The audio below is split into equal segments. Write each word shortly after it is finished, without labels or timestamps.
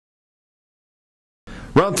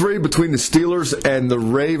Round 3 between the Steelers and the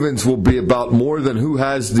Ravens will be about more than who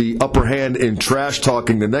has the upper hand in trash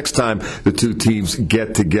talking the next time the two teams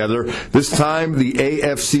get together. This time, the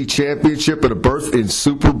AFC Championship and a berth in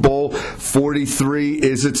Super Bowl 43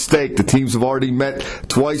 is at stake. The teams have already met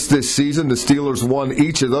twice this season. The Steelers won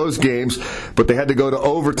each of those games, but they had to go to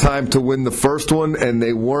overtime to win the first one, and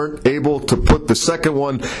they weren't able to put the second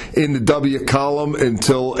one in the W column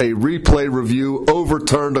until a replay review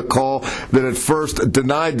overturned a call that at first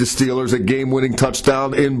denied the Steelers a game-winning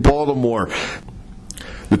touchdown in Baltimore.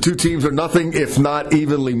 The two teams are nothing if not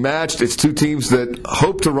evenly matched. It's two teams that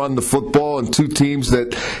hope to run the football and two teams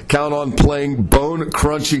that count on playing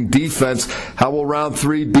bone-crunching defense. How will round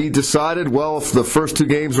 3 be decided? Well, if the first two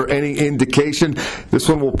games are any indication, this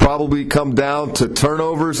one will probably come down to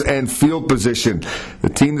turnovers and field position. The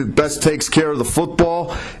team that best takes care of the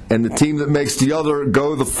football and the team that makes the other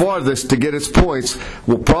go the farthest to get its points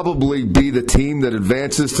will probably be the team that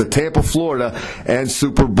advances to Tampa, Florida, and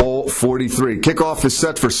Super Bowl 43. Kickoff is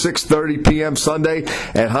set for 6:30 p.m. Sunday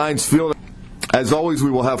at Heinz Field. As always,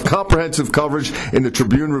 we will have comprehensive coverage in the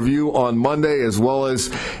Tribune Review on Monday, as well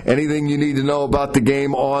as anything you need to know about the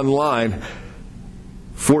game online.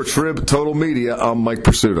 For Trib Total Media, I'm Mike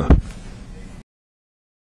Pursuta.